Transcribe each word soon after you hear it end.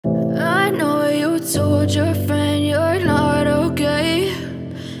told your friend you're not okay?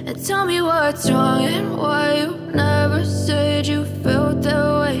 And tell me what's wrong and why you never said you felt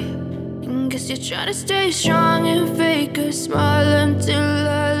that way. And guess you're trying to stay strong and fake a smile until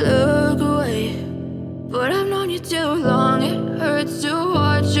I look away. But I've known you too long, it hurts to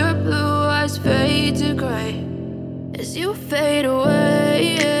watch your blue eyes fade to gray as you fade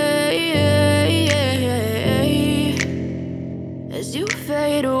away, as you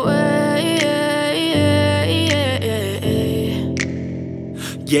fade away.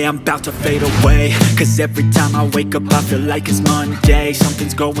 Yeah, I'm about to fade away, cause every time I wake up I feel like it's Monday.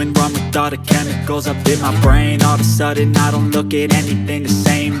 Something's going wrong with all the chemicals up in my brain. All of a sudden I don't look at anything the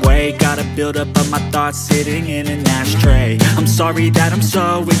same way. Got a buildup of my thoughts sitting in an ashtray. I'm sorry that I'm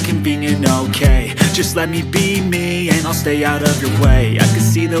so inconvenient, okay? Just let me be me and I'll stay out of your way. I can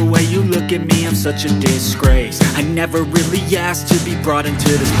see the way you look at me, I'm such a disgrace. I never really asked to be brought into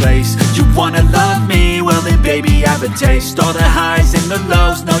this place. You wanna love me? Well then baby, have a taste. All the highs and the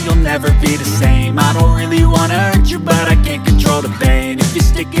lows, no, you'll never be the same. I don't really wanna hurt you, but I can't control the pain. If you're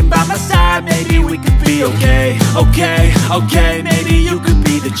sticking by my side, maybe we could be okay. Okay, maybe you could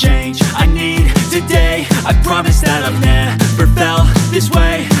be the change I need today. I promise that I've never felt this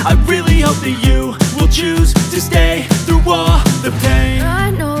way. I really hope that you will choose to stay through all the pain.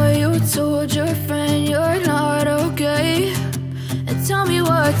 I know you told your friend you're not okay. And tell me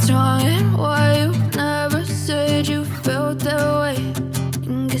what's wrong and why you never said you felt that way.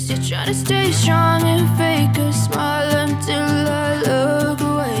 Guess you're trying to stay strong and fake a smile until I look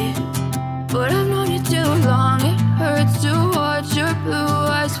away. But I've known you too long, it hurts to watch your blue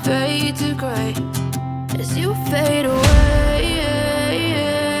eyes fade to gray as you fade away,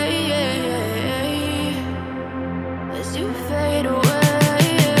 as you fade away,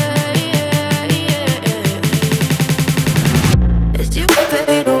 as you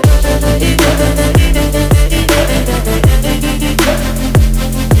fade away.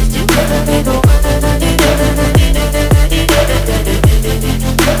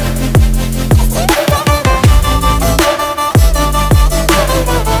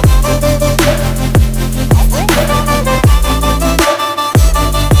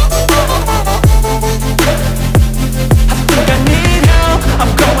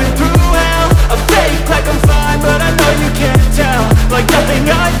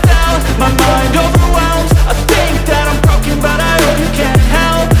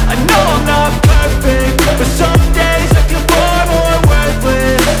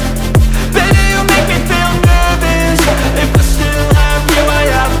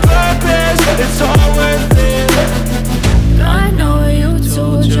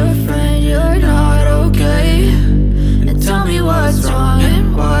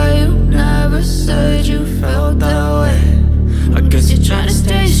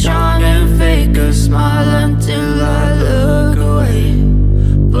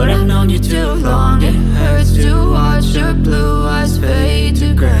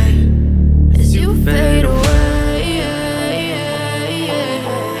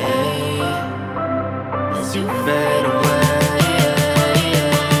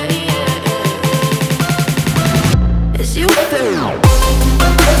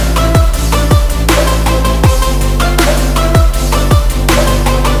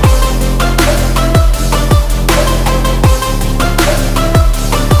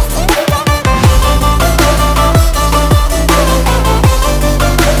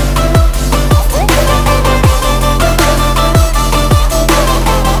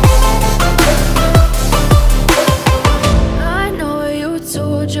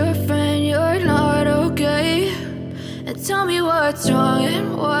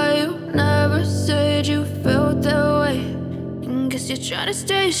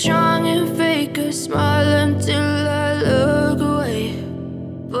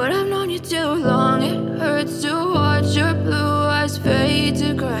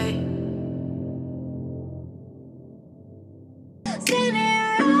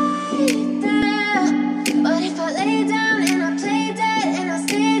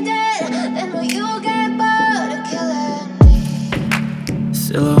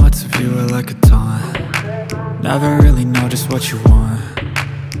 Silhouettes of you are like a taunt. Never really know just what you want.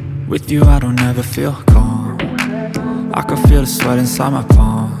 With you I don't ever feel calm. I can feel the sweat inside my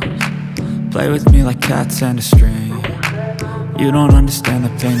palms. Play with me like cats and a string. You don't understand the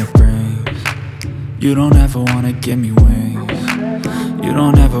pain it brings. You don't ever wanna give me wings. You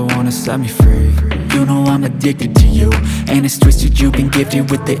don't ever wanna set me free. You know I'm addicted to you, and it's twisted, you've been gifted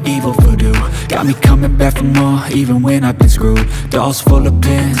with the evil voodoo. Got me coming back for more, even when I've been screwed. Dolls full of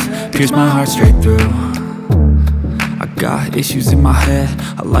pins, pierce my heart straight through. I got issues in my head.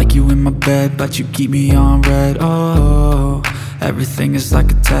 I like you in my bed, but you keep me on red. Oh, everything is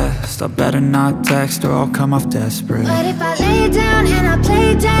like a test. I better not text or I'll come off desperate. But if I lay down and I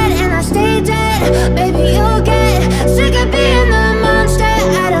play dead and I stay dead, baby, you'll get sick of being the monster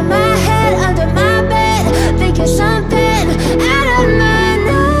out of my head, under my bed, thinking something out of my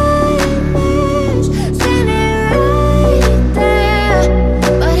nightmares, standing right there.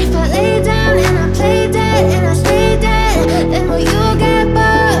 But if I lay down and I play dead and I stay dead, then will you get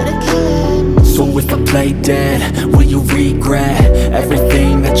bored of killing me? So if I play dead, will you regret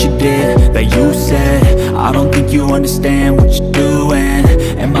everything that you did, that you said? I don't think you understand what you're doing,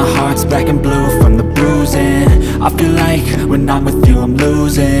 and my heart's black and blue from the bruising. I feel like when I'm with you I'm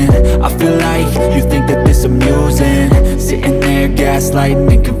losing. I feel like you think that this amusing, sitting there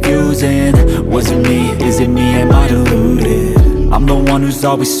gaslighting and confusing. Was it me? Is it me? Am I deluded? I'm the one who's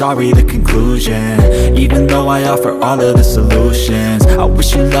always sorry, the conclusion, even though I offer all of the solutions. I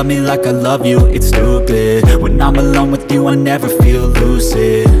wish you loved me like I love you, it's stupid. When I'm alone with you I never feel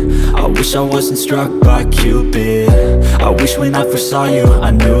lucid. I wish I wasn't struck by Cupid. I wish when I first saw you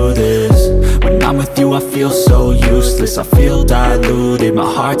I knew this. When I'm with you I feel so useless, I feel diluted,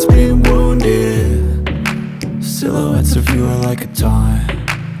 my heart's been wounded. Silhouettes of you are like a taunt,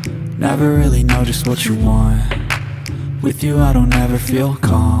 never really know just what you want. With you I don't ever feel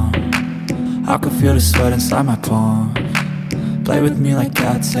calm, I can feel the sweat inside my palms. Play with me like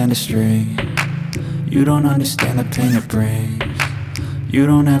cats and a string. You don't understand the pain it brings. You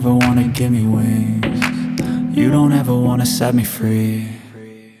don't ever wanna give me wings. You don't ever wanna set me free.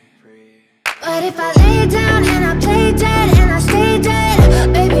 But if I lay down and I play dead and I stay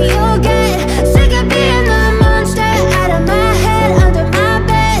dead, baby, you'll get sick of being the monster out of my head, under my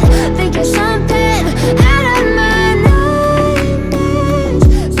bed, thinking something out of my nightmares,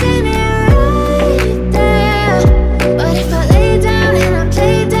 standing right there. But if I lay down and I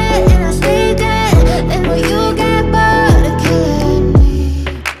play dead and I stay dead, then will you get bored of killing me?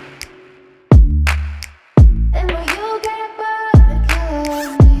 Then will you get bored of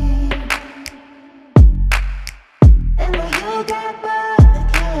killing me? And will you get bored of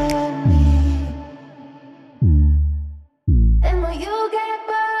killing me? And will you get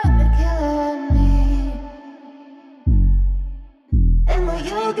bored of killing me? And will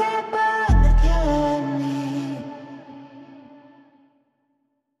you get bored?